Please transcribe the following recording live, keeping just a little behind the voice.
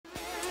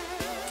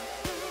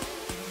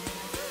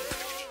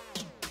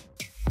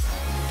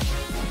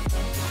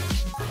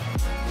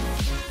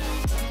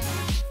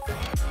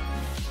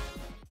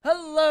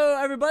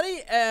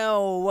everybody,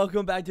 and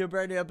welcome back to a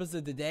brand new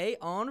episode today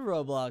on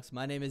Roblox.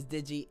 My name is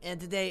Digi, and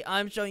today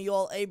I'm showing you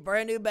all a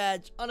brand new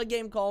badge on a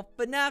game called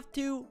FNaF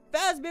 2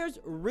 Fazbears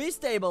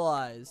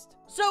Restabilized.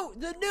 So,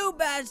 the new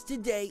badge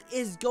today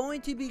is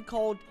going to be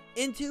called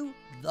Into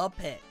the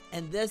Pit,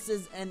 and this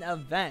is an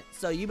event,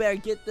 so you better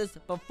get this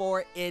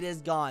before it is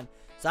gone.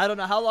 So, I don't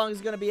know how long it's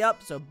going to be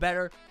up, so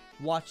better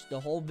watch the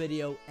whole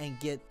video and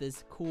get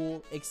this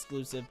cool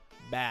exclusive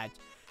badge.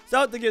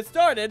 So, to get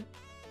started,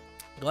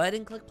 go ahead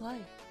and click play.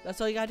 That's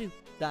all you gotta do.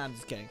 Nah, I'm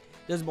just kidding.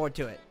 There's more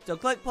to it. So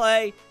click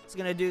play. It's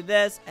gonna do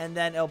this, and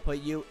then it'll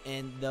put you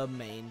in the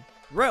main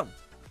room.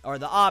 Or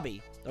the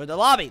obby. Or the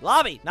lobby.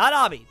 Lobby, not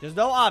obby. There's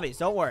no obbies.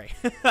 Don't worry.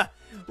 What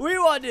we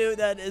want to do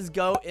then is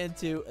go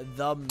into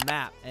the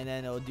map. And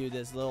then it'll do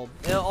this little...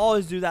 It'll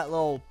always do that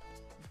little...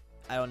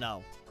 I don't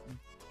know.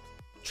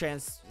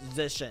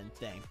 Transition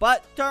thing.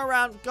 But turn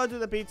around, go to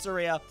the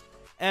pizzeria,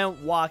 and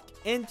walk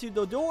into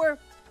the door.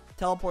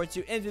 Teleports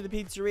you into the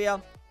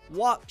pizzeria.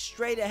 Walk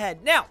straight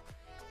ahead. Now,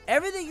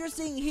 everything you're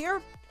seeing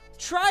here,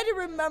 try to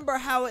remember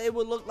how it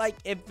would look like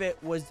if it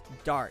was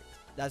dark.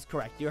 That's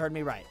correct. You heard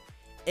me right.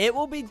 It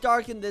will be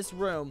dark in this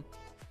room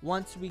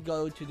once we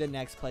go to the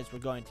next place we're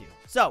going to.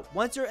 So,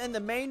 once you're in the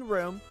main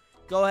room,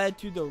 go ahead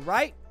to the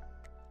right,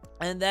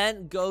 and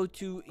then go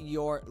to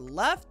your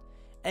left,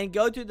 and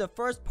go to the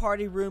first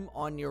party room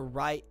on your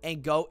right,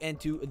 and go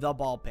into the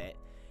ball pit.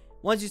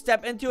 Once you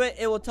step into it,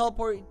 it will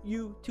teleport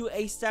you to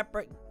a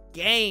separate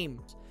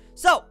game.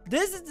 So,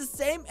 this is the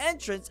same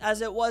entrance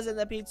as it was in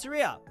the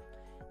pizzeria.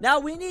 Now,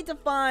 we need to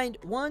find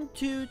 1,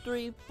 2,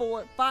 3,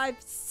 4, 5,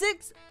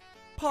 6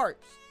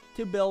 parts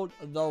to build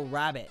the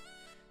rabbit.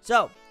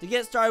 So, to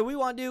get started, what we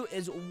want to do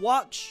is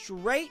walk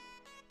straight,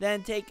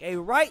 then take a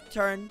right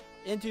turn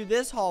into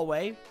this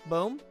hallway.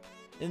 Boom.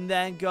 And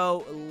then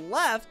go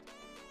left,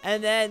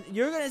 and then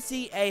you're going to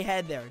see a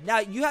head there. Now,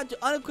 you have to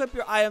unequip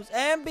your items,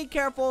 and be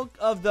careful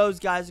of those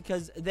guys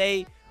because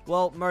they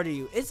will murder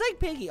you. It's like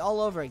Piggy all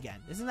over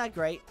again. Isn't that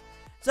great?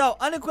 So,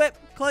 unequip,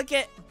 click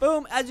it,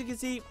 boom, as you can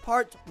see,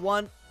 part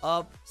 1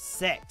 of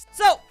 6.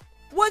 So,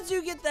 once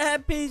you get the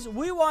headpiece, what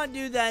we want to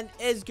do then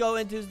is go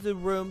into the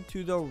room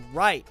to the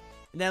right.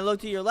 And then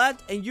look to your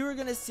left, and you're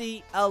going to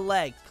see a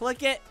leg.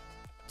 Click it,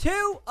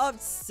 2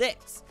 of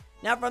 6.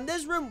 Now, from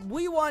this room,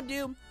 what we want to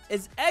do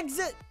is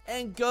exit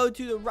and go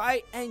to the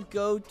right and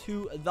go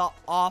to the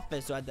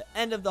office. So, at the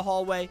end of the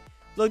hallway,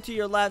 look to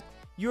your left,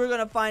 you're going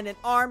to find an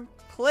arm,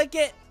 click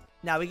it.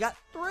 Now, we got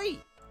 3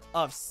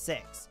 of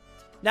 6.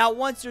 Now,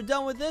 once you're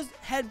done with this,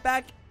 head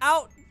back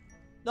out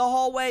the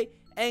hallway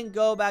and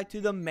go back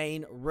to the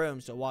main room.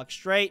 So, walk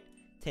straight,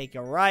 take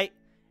a right,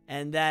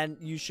 and then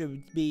you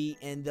should be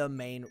in the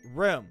main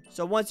room.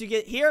 So, once you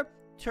get here,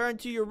 turn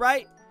to your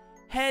right,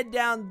 head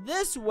down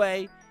this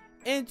way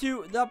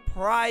into the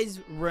prize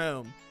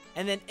room.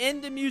 And then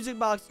in the music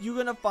box, you're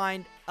going to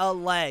find a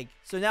leg.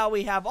 So, now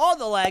we have all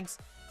the legs.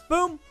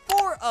 Boom,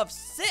 4 of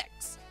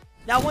 6.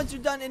 Now, once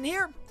you're done in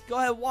here, go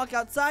ahead and walk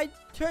outside,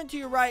 turn to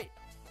your right,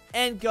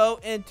 and go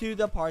into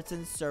the parts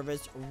and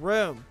service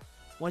room.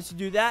 Once you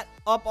do that,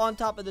 up on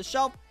top of the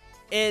shelf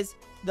is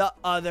the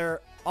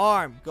other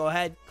arm. Go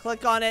ahead,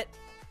 click on it.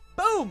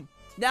 Boom!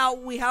 Now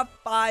we have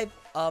 5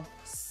 of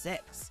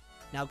 6.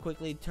 Now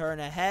quickly turn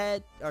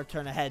around.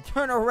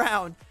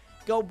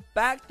 Go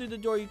back through the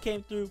door you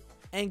came through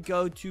and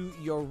go to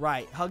your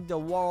right. Hug the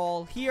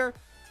wall here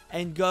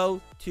and go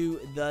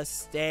to the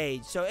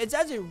stage. So it's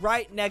actually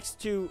right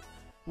next to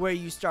where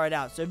you start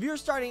out. So if you're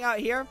starting out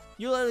here,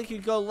 you literally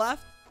could go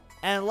left,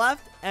 and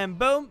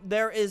boom,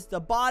 there is the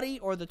body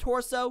or the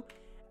torso.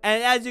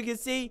 And as you can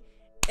see,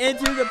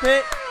 Into the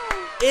Pit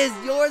is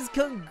yours.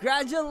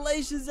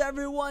 Congratulations,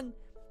 everyone.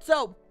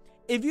 So,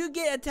 if you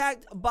get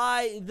attacked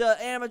by the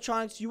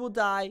animatronics, you will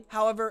die.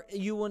 However,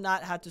 you will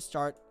not have to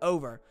start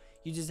over.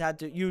 You just have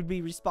to, you would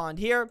be respawned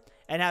here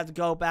and have to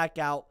go back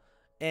out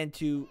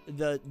into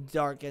the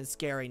dark and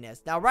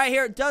scariness. Now, right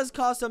here, it does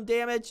cause some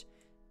damage.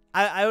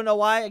 I don't know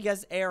why. I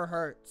guess air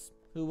hurts.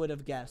 Who would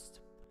have guessed?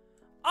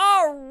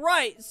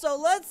 Alright, so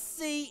let's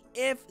see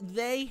if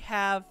they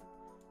have...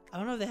 I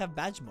don't know if they have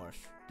badge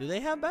morph. Do they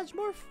have badge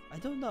morph? I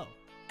don't know.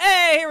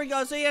 Hey, here we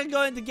go. So you can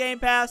go into Game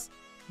Pass.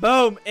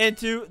 Boom,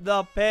 Into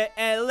the Pit.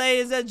 And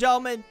ladies and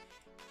gentlemen,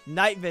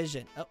 night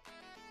vision. Oh,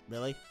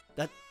 really?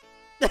 That's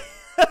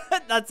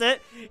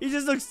it? He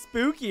just looks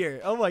spookier.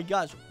 Oh my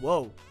gosh.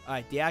 Whoa.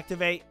 Alright,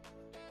 deactivate.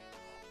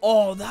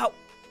 Oh, that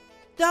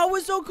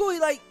was so cool. He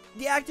like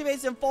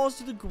deactivates and falls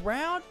to the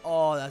ground.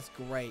 Oh, that's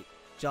great.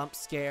 Jump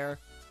scare.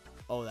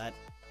 Oh, that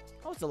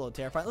was a little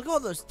terrifying. Look at all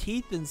those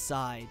teeth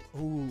inside.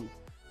 Ooh.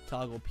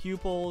 Toggle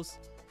pupils.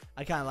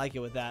 I kind of like it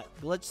with that.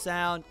 Glitch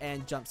sound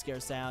and jump scare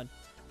sound.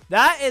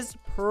 That is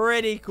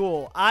pretty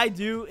cool. I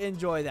do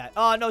enjoy that.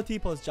 Oh, no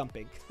T-pose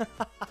jumping.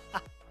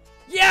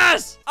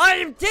 Yes! I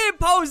am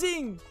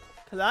T-posing!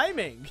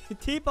 Climbing.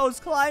 T-pose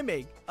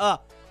climbing.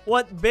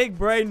 What big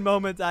brain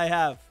moment I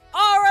have.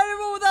 Alright,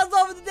 everyone, that's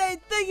all for today.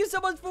 Thank you so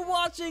much for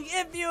watching.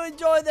 If you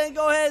enjoyed, then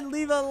go ahead and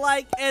leave a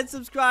like and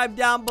subscribe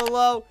down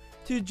below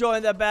to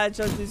join the Bad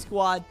Chunky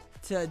Squad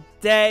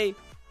today.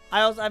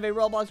 I also have a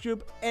Roblox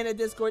group and a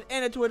Discord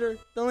and a Twitter.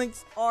 The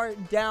links are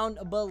down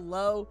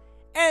below.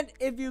 And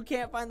if you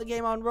can't find the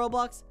game on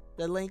Roblox,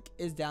 the link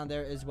is down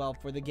there as well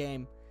for the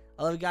game.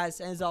 I love you guys,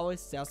 and as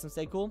always, stay awesome,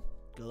 stay cool.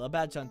 Good luck,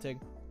 bad hunting.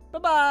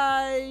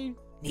 Bye-bye.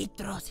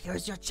 Nitros,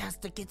 here's your chance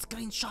to get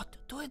screenshot.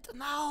 Do it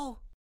now.